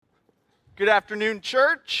Good afternoon,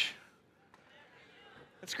 church.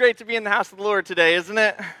 It's great to be in the house of the Lord today, isn't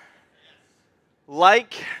it?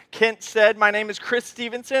 Like Kent said, my name is Chris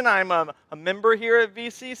Stephenson. I'm a member here at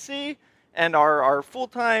VCC, and our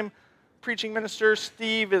full-time preaching minister,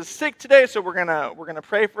 Steve, is sick today, so we're gonna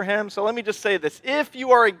pray for him. So let me just say this. If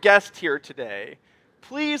you are a guest here today,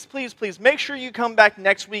 please make sure you come back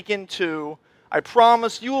next weekend too. I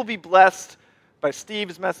promise you will be blessed by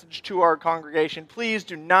Steve's message to our congregation. Please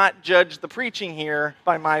do not judge the preaching here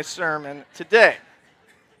by my sermon today.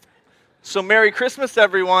 So Merry Christmas,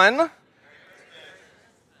 everyone.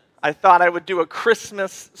 I thought I would do a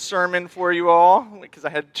Christmas sermon for you all because I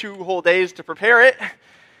had 2 whole days to prepare it.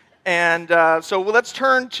 And so let's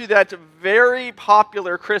turn to that very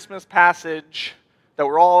popular Christmas passage that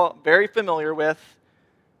we're all very familiar with,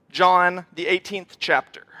 John, the 18th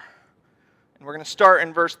chapter. And we're going to start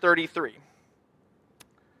in verse 33.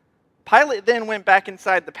 Pilate then went back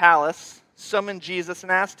inside the palace, summoned Jesus,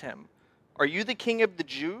 and asked him, "Are you the king of the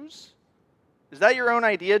Jews?" "Is that your own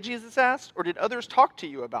idea?" Jesus asked, "or did others talk to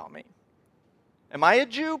you about me?" "Am I a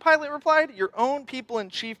Jew?" Pilate replied. "Your own people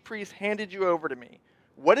and chief priests handed you over to me.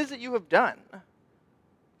 What is it you have done?"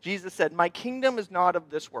 Jesus said, "My kingdom is not of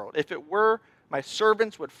this world. If it were, my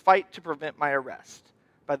servants would fight to prevent my arrest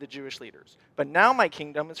by the Jewish leaders. But now my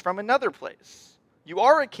kingdom is from another place." "You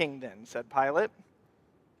are a king then," said Pilate.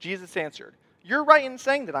 Jesus answered, "You're right in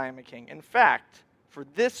saying that I am a king. In fact, for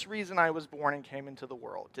this reason I was born and came into the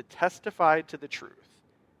world, to testify to the truth.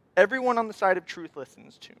 Everyone on the side of truth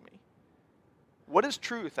listens to me." "What is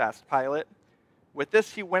truth?" asked Pilate. With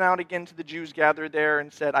this he went out again to the Jews gathered there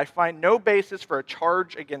and said, "I find no basis for a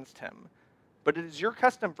charge against him. But it is your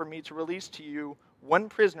custom for me to release to you one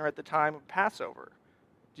prisoner at the time of Passover.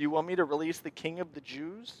 Do you want me to release the king of the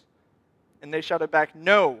Jews?" And they shouted back,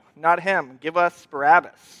 "No, not him. Give us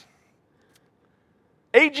Barabbas."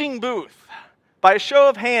 Aging Booth. By a show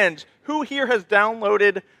of hands, who here has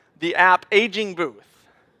downloaded the app Aging Booth?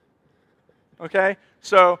 Okay,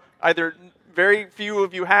 so either very few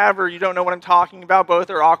of you have or you don't know what I'm talking about. Both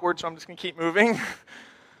are awkward, so I'm just going to keep moving.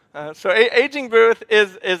 Aging Booth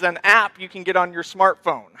is an app you can get on your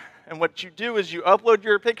smartphone. And what you do is you upload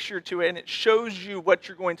your picture to it, and it shows you what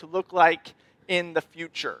you're going to look like in the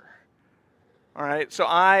future. All right, so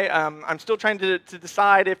I'm still trying to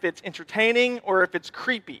decide if it's entertaining or if it's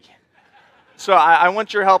creepy. So I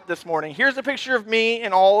want your help this morning. Here's a picture of me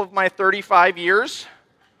in all of my 35 years.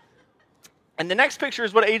 And the next picture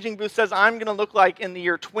is what Aging Booth says I'm going to look like in the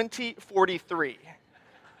year 2043.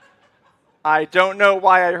 I don't know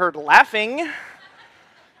why I heard laughing.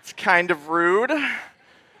 It's kind of rude.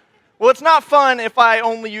 Well, it's not fun if I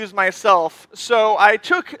only use myself, so I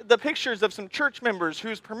took the pictures of some church members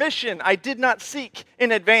whose permission I did not seek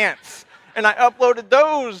in advance, and I uploaded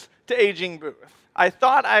those to Aging Booth. I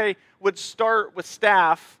thought I would start with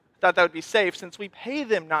staff, thought that would be safe, since we pay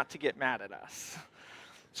them not to get mad at us.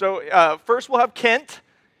 So first we'll have Kent.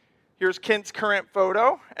 Here's Kent's current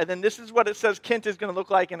photo, and then this is what it says Kent is going to look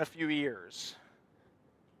like in a few years.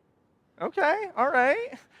 Okay, all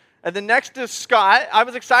right. And then next is Scott. I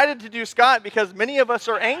was excited to do Scott because many of us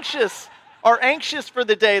are anxious for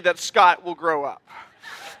the day that Scott will grow up.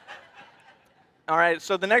 All right,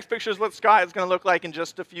 so the next picture is what Scott is going to look like in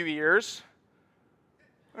just a few years.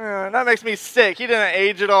 That makes me sick. He didn't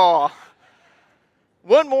age at all.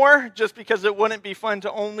 One more, just because it wouldn't be fun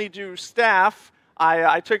to only do staff.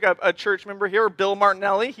 I took a church member here, Bill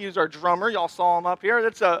Martinelli. He's our drummer. Y'all saw him up here.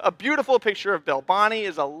 That's a beautiful picture of Bill. Bonnie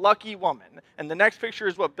is a lucky woman. And the next picture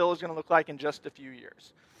is what Bill is going to look like in just a few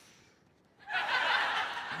years.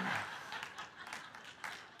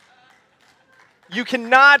 You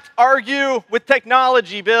cannot argue with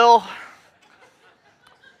technology, Bill.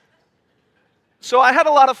 So I had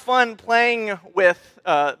a lot of fun playing with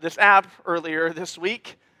this app earlier this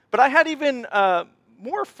week, but I had even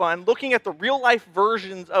more fun looking at the real-life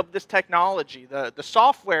versions of this technology, the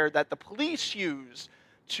software that the police use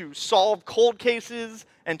to solve cold cases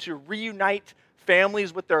and to reunite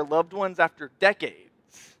families with their loved ones after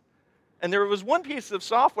decades. And there was one piece of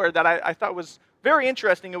software that I thought was very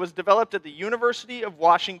interesting. It was developed at the University of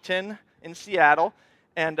Washington in Seattle.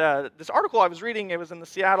 And this article I was reading, it was in the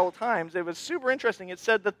Seattle Times. It was super interesting. It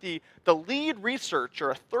said that the lead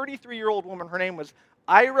researcher, a 33-year-old woman, her name was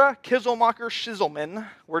Ira Kizelmacher-Shizelman.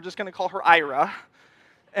 We're just going to call her Ira.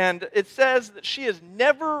 And it says that she has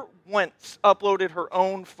never once uploaded her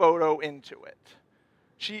own photo into it.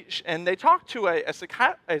 And they talked to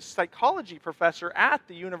a psychology professor at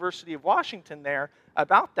the University of Washington there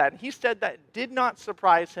about that. And he said that did not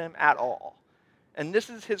surprise him at all. And this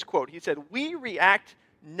is his quote. He said, "We react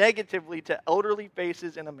negatively to elderly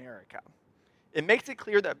faces in America. it makes it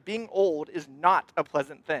clear that being old is not a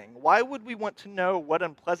pleasant thing. Why would we want to know what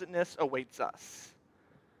unpleasantness awaits us?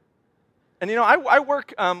 And I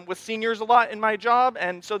work with seniors a lot in my job,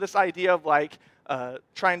 and so this idea of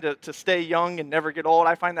trying to stay young and never get old,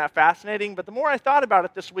 I find that fascinating. But the more I thought about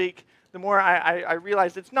it this week, the more I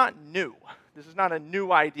realized it's not new. This is not a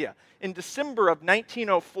new idea. In December of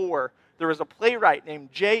 1904, there was a playwright named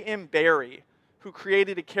J.M. Barrie who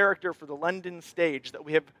created a character for the London stage that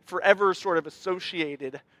we have forever sort of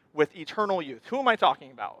associated with eternal youth. Who am I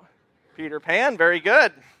talking about? Peter Pan, very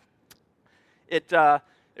good.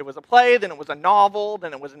 It was a play, then it was a novel,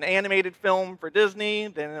 then it was an animated film for Disney,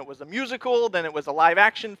 then it was a musical, then it was a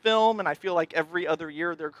live-action film, and I feel like every other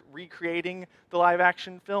year they're recreating the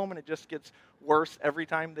live-action film, and it just gets worse every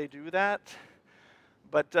time they do that.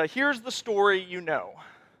 But here's the story you know.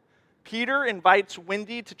 Peter invites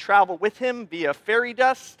Wendy to travel with him via fairy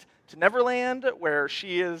dust to Neverland, where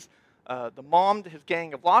she is the mom to his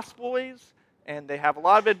gang of lost boys, and they have a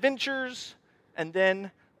lot of adventures, and then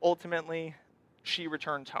ultimately she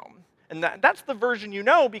returns home. And that's the version you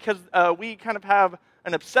know, because we kind of have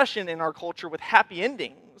an obsession in our culture with happy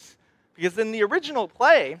endings. Because in the original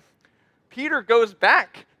play, Peter goes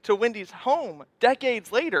back to Wendy's home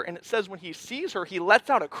decades later, and it says when he sees her, he lets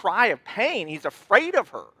out a cry of pain. He's afraid of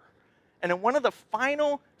her. And in one of the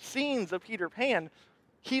final scenes of Peter Pan,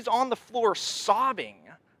 he's on the floor sobbing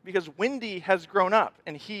because Wendy has grown up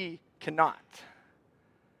and he cannot.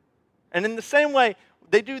 And in the same way,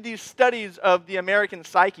 they do these studies of the American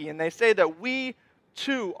psyche, and they say that we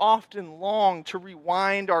too often long to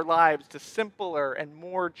rewind our lives to simpler and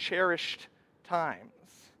more cherished times.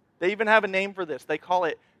 They even have a name for this. They call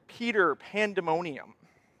it Peter Pandemonium.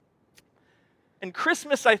 And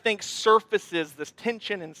Christmas, I think, surfaces this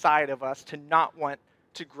tension inside of us to not want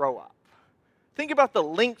to grow up. Think about the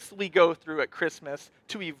lengths we go through at Christmas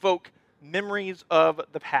to evoke memories of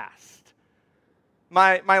the past.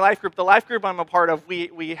 My life group, the life group I'm a part of,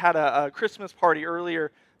 we had a Christmas party earlier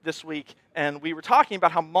this week, and we were talking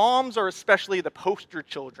about how moms are especially the poster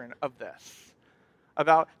children of this.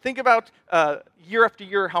 Think about year after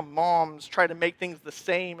year how moms try to make things the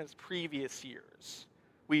same as previous years.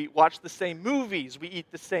 We watch the same movies. We eat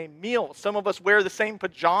the same meals. Some of us wear the same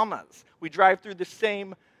pajamas. We drive through the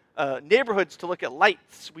same neighborhoods to look at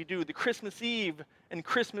lights. We do the Christmas Eve and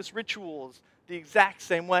Christmas rituals the exact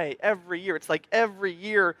same way every year. It's like every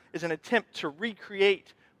year is an attempt to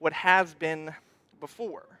recreate what has been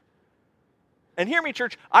before. And hear me,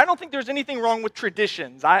 church, I don't think there's anything wrong with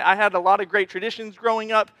traditions. I had a lot of great traditions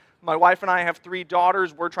growing up. My wife and I have 3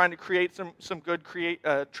 daughters. We're trying to create some good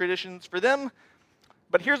traditions for them.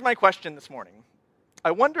 But here's my question this morning.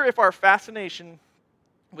 I wonder if our fascination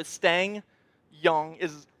with staying young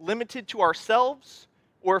is limited to ourselves,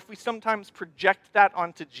 or if we sometimes project that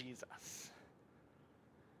onto Jesus.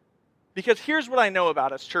 Because here's what I know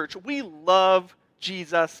about us, church. We love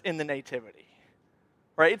Jesus in the Nativity.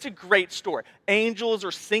 Right? It's a great story. Angels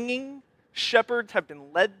are singing. Shepherds have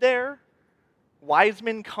been led there. Wise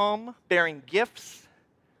men come bearing gifts.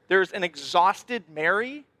 There's an exhausted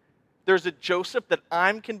Mary. There's a Joseph that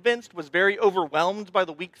I'm convinced was very overwhelmed by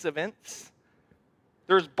the week's events.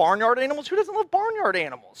 There's barnyard animals. Who doesn't love barnyard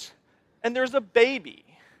animals? And there's a baby.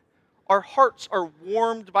 Our hearts are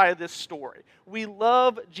warmed by this story. We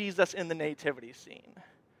love Jesus in the nativity scene.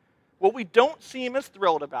 What we don't seem as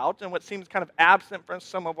thrilled about, and what seems kind of absent from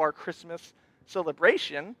some of our Christmas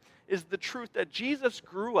celebration, is the truth that Jesus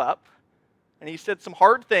grew up, and he said some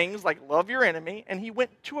hard things like love your enemy, and he went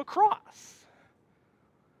to a cross.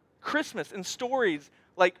 Christmas and stories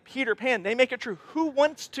like Peter Pan, they make it true. Who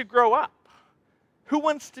wants to grow up? Who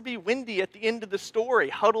wants to be Wendy at the end of the story,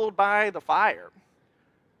 huddled by the fire?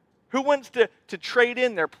 Who wants to trade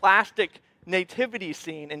in their plastic nativity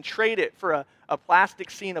scene and trade it for a plastic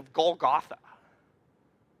scene of Golgotha?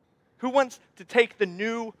 Who wants to take the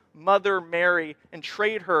new Mother Mary and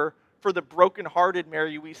trade her for the broken-hearted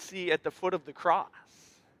Mary we see at the foot of the cross?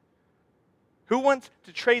 Who wants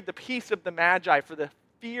to trade the peace of the Magi for the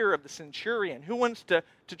fear of the centurion? Who wants to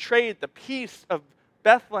trade the peace of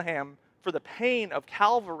Bethlehem for the pain of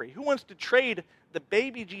Calvary? Who wants to trade the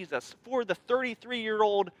baby Jesus for the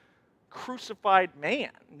 33-year-old crucified man?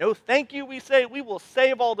 No, thank you, we say. We will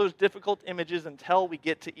save all those difficult images until we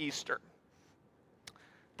get to Easter.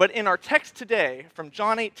 But in our text today from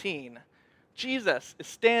John 18, Jesus is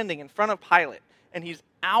standing in front of Pilate, and he's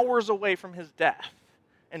hours away from his death.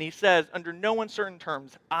 And he says, under no uncertain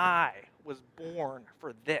terms, I was born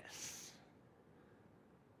for this.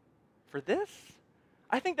 For this?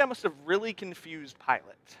 I think that must have really confused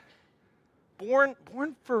Pilate. Born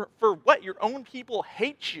for what? Your own people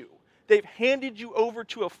hate you. They've handed you over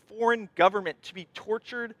to a foreign government to be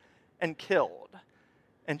tortured and killed.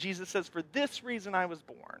 And Jesus says, for this reason I was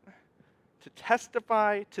born, to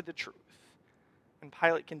testify to the truth. And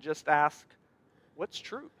Pilate can just ask, what's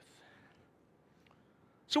truth?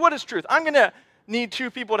 So what is truth? I'm going to need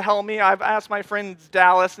two people to help me. I've asked my friends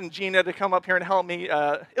Dallas and Gina to come up here and help me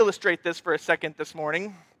illustrate this for a second this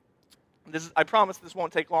morning. I promise this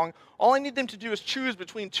won't take long. All I need them to do is choose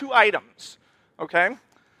between two items, okay?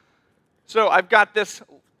 So I've got this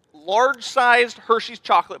large-sized Hershey's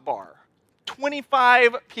chocolate bar,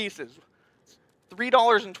 25 pieces,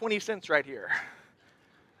 $3.20 right here.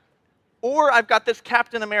 Or I've got this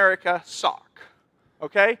Captain America sock,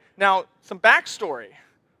 okay? Now, some backstory,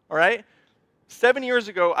 all right? 7 years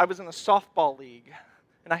ago, I was in a softball league,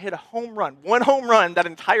 and I hit a home run, one home run that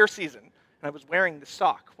entire season, and I was wearing the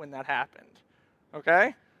sock when that happened,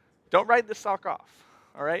 okay? Don't write this sock off,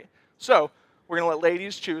 all right? So we're going to let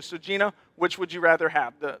ladies choose. So Gina, which would you rather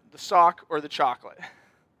have, the sock or the chocolate?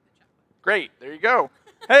 Great, there you go.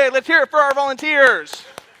 Hey, let's hear it for our volunteers.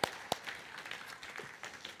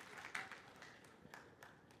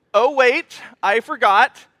 Oh, wait, I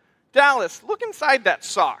forgot. Dallas, look inside that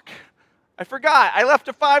sock. I forgot. I left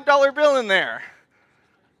a $5 bill in there.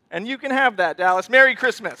 And you can have that, Dallas. Merry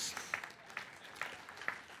Christmas.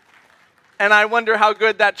 And I wonder how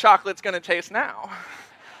good that chocolate's going to taste now.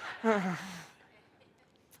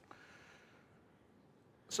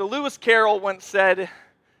 So Lewis Carroll once said,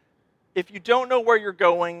 if you don't know where you're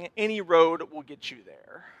going, any road will get you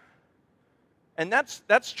there. And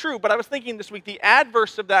that's true, but I was thinking this week, the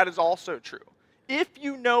adverse of that is also true. If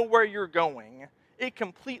you know where you're going, it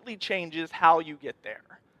completely changes how you get there.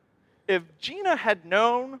 If Gina had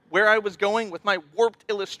known where I was going with my warped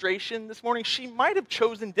illustration this morning, she might have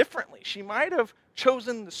chosen differently. She might have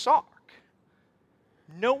chosen the sock.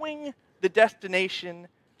 Knowing the destination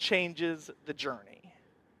changes the journey.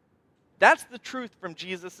 That's the truth from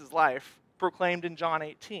Jesus' life proclaimed in John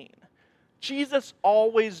 18. Jesus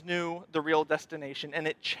always knew the real destination, and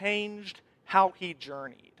it changed how he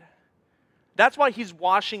journeyed. That's why he's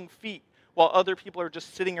washing feet while other people are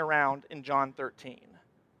just sitting around in John 13.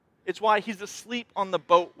 It's why he's asleep on the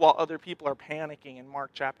boat while other people are panicking in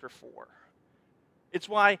Mark chapter 4. It's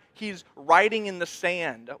why he's writing in the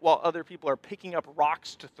sand while other people are picking up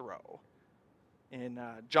rocks to throw in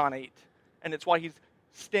John 8. And it's why he's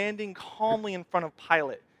standing calmly in front of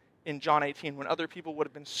Pilate in John 18 when other people would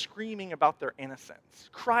have been screaming about their innocence.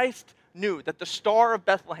 Christ knew that the Star of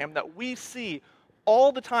Bethlehem that we see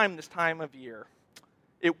all the time this time of year,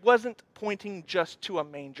 it wasn't pointing just to a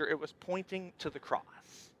manger, it was pointing to the cross.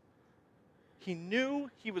 He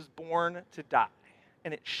knew he was born to die,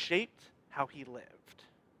 and it shaped how he lived.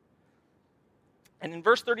 And in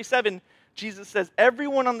verse 37, Jesus says,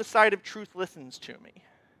 everyone on the side of truth listens to me.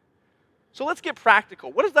 So let's get practical.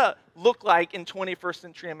 What does that look like in 21st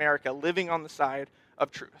century America, living on the side of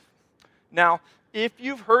truth? Now, if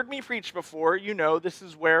you've heard me preach before, you know this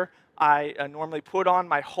is where I normally put on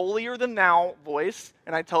my holier-than-thou voice,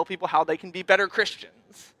 and I tell people how they can be better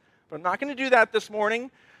Christians. But I'm not going to do that this morning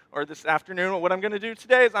or this afternoon. What I'm going to do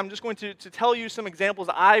today is I'm just going to tell you some examples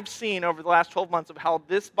I've seen over the last 12 months of how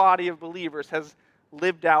this body of believers has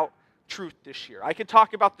lived out truth this year. I could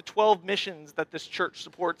talk about the 12 missions that this church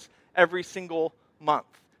supports every single month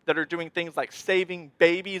that are doing things like saving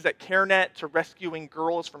babies at CareNet, to rescuing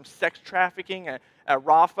girls from sex trafficking at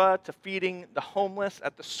Rafa, to feeding the homeless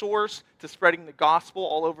at the Source, to spreading the gospel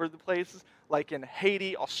all over the places like in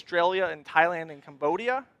Haiti, Australia, and Thailand and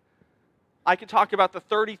Cambodia. I could talk about the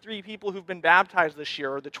 33 people who've been baptized this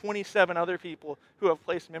year, or the 27 other people who have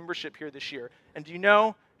placed membership here this year. And do you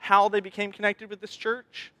know how they became connected with this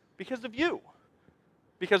church? Because of you.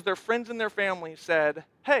 Because their friends and their family said,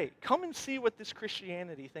 hey, come and see what this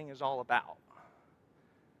Christianity thing is all about.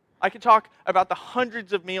 I could talk about the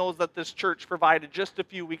hundreds of meals that this church provided just a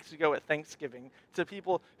few weeks ago at Thanksgiving to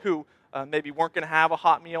people who maybe weren't going to have a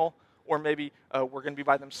hot meal, or maybe were going to be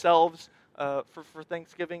by themselves for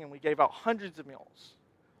Thanksgiving, and we gave out hundreds of meals.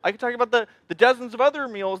 I could talk about the dozens of other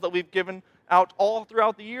meals that we've given out all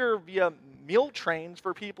throughout the year via meal trains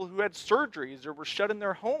for people who had surgeries or were shut in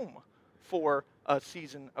their home for a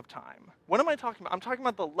season of time. What am I talking about? I'm talking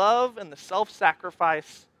about the love and the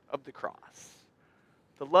self-sacrifice of the cross.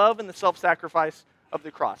 The love and the self-sacrifice of the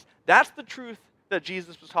cross. That's the truth that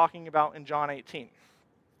Jesus was talking about in John 18.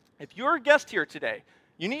 If you're a guest here today,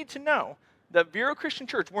 you need to know that Vero Christian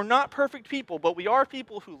Church, we're not perfect people, but we are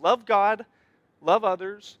people who love God, love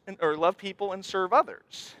others, or love people and serve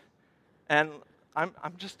others. And I'm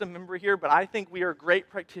just a member here, but I think we are great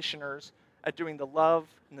practitioners at doing the love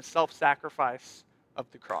and the self-sacrifice of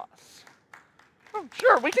the cross. Oh,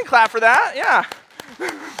 sure, we can clap for that, yeah.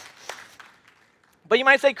 But you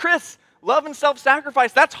might say, Chris, love and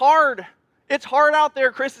self-sacrifice, that's hard. It's hard out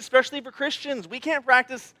there, Chris, especially for Christians. We can't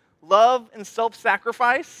practice love and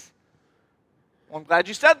self-sacrifice. Well, I'm glad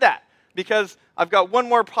you said that, because I've got one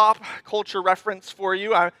more pop culture reference for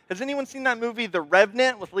you. Has anyone seen that movie, The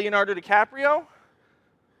Revenant, with Leonardo DiCaprio?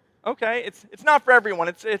 Okay, it's not for everyone.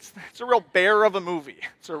 It's a real bear of a movie.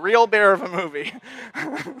 It's a real bear of a movie.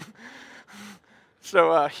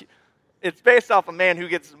 So it's based off a man who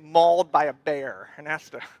gets mauled by a bear and has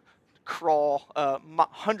to crawl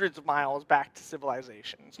hundreds of miles back to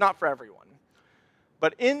civilization. It's not for everyone.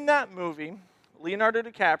 But in that movie, Leonardo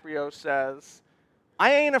DiCaprio says,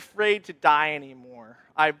 I ain't afraid to die anymore.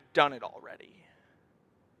 I've done it already.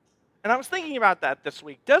 And I was thinking about that this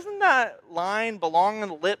week. Doesn't that line belong on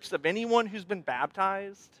the lips of anyone who's been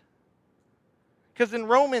baptized? Because in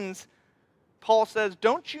Romans, Paul says,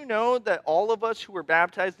 don't you know that all of us who were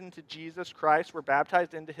baptized into Jesus Christ were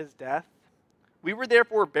baptized into his death? We were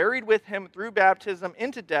therefore buried with him through baptism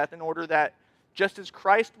into death, in order that just as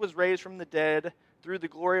Christ was raised from the dead through the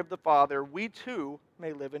glory of the Father, we too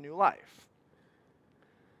may live a new life.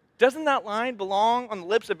 Doesn't that line belong on the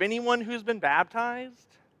lips of anyone who's been baptized?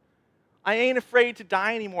 I ain't afraid to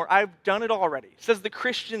die anymore. I've done it already. Says the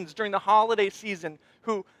Christians during the holiday season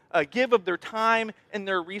who give of their time and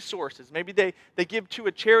their resources. Maybe they give to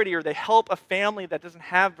a charity, or they help a family that doesn't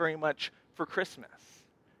have very much for Christmas.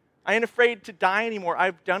 I ain't afraid to die anymore.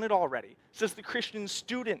 I've done it already. Says the Christian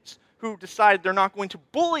students who decide they're not going to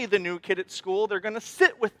bully the new kid at school. They're going to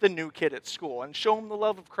sit with the new kid at school and show them the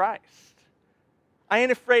love of Christ. I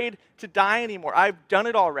ain't afraid to die anymore. I've done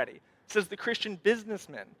it already. Says the Christian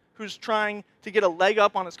businessman who's trying to get a leg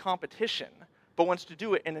up on his competition, but wants to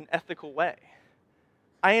do it in an ethical way.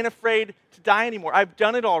 I ain't afraid to die anymore. I've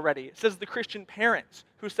done it already. It says the Christian parents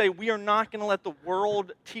who say we are not going to let the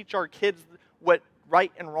world teach our kids what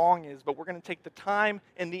right and wrong is, but we're going to take the time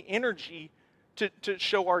and the energy to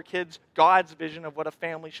show our kids God's vision of what a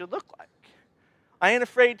family should look like. I ain't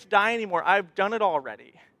afraid to die anymore. I've done it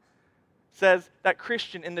already. Says that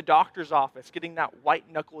Christian in the doctor's office getting that white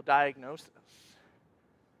knuckle diagnosis.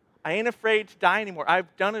 I ain't afraid to die anymore.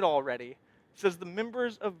 I've done it already. Says the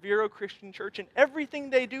members of Vero Christian Church and everything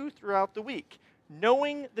they do throughout the week.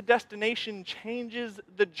 Knowing the destination changes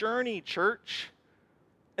the journey, church.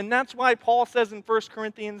 And that's why Paul says in 1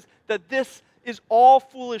 Corinthians that this is all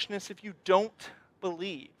foolishness if you don't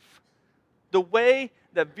believe. The way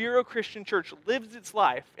that Vero Christian Church lives its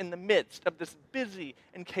life in the midst of this busy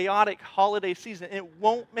and chaotic holiday season, it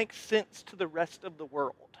won't make sense to the rest of the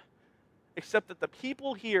world. Except that the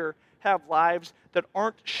people here have lives that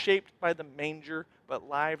aren't shaped by the manger, but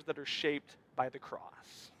lives that are shaped by the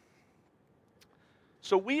cross.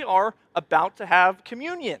 So we are about to have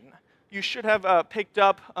communion. You should have picked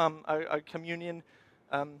up a communion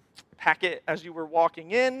packet as you were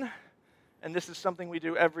walking in, and this is something we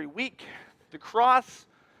do every week. The cross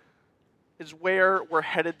is where we're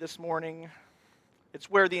headed this morning. It's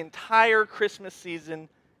where the entire Christmas season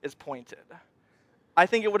is pointed. I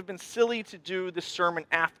think it would have been silly to do the sermon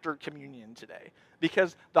after communion today,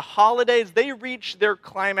 because the holidays, they reach their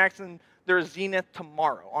climax and their zenith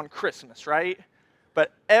tomorrow on Christmas, right?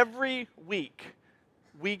 But every week,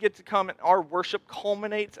 we get to come and our worship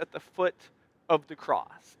culminates at the foot of the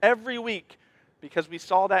cross. Every week, because we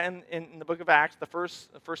saw that in the book of Acts, the first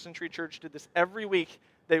century church did this every week.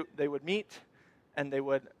 They would meet and they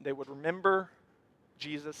would remember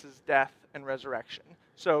Jesus' death and resurrection.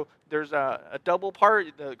 So there's a double part,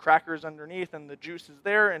 the crackers underneath and the juice is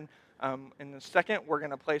there. And in a second, we're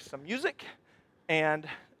going to play some music. And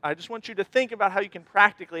I just want you to think about how you can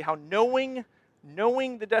practically, how knowing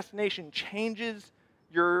the destination changes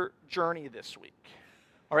your journey this week.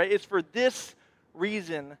 All right, it's for this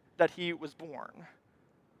reason that he was born.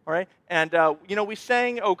 All right, and we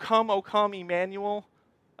sang O Come, Emmanuel"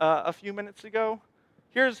 a few minutes ago.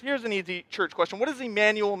 Here's an easy church question. What does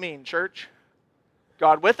Emmanuel mean, church?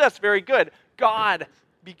 God with us. Very good. God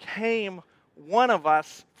became one of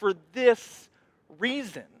us for this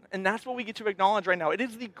reason. And that's what we get to acknowledge right now. It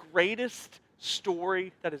is the greatest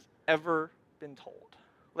story that has ever been told.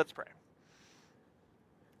 Let's pray.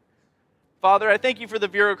 Father, I thank you for the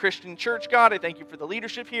Vero Christian Church, God. I thank you for the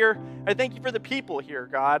leadership here. I thank you for the people here,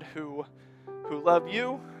 God, who love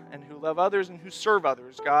you and who love others and who serve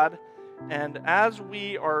others, God. And as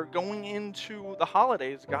we are going into the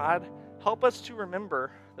holidays, God, help us to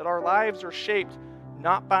remember that our lives are shaped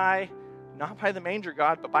not by the manger,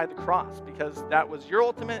 God, but by the cross, because that was your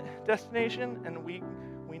ultimate destination, and we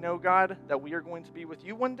know, God, that we are going to be with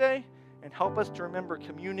you one day. And help us to remember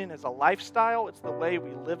communion as a lifestyle. It's the way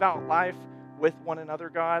we live out life with one another,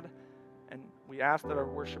 God. And we ask that our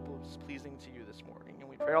worship was pleasing to you this morning. And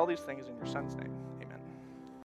we pray all these things in your Son's name.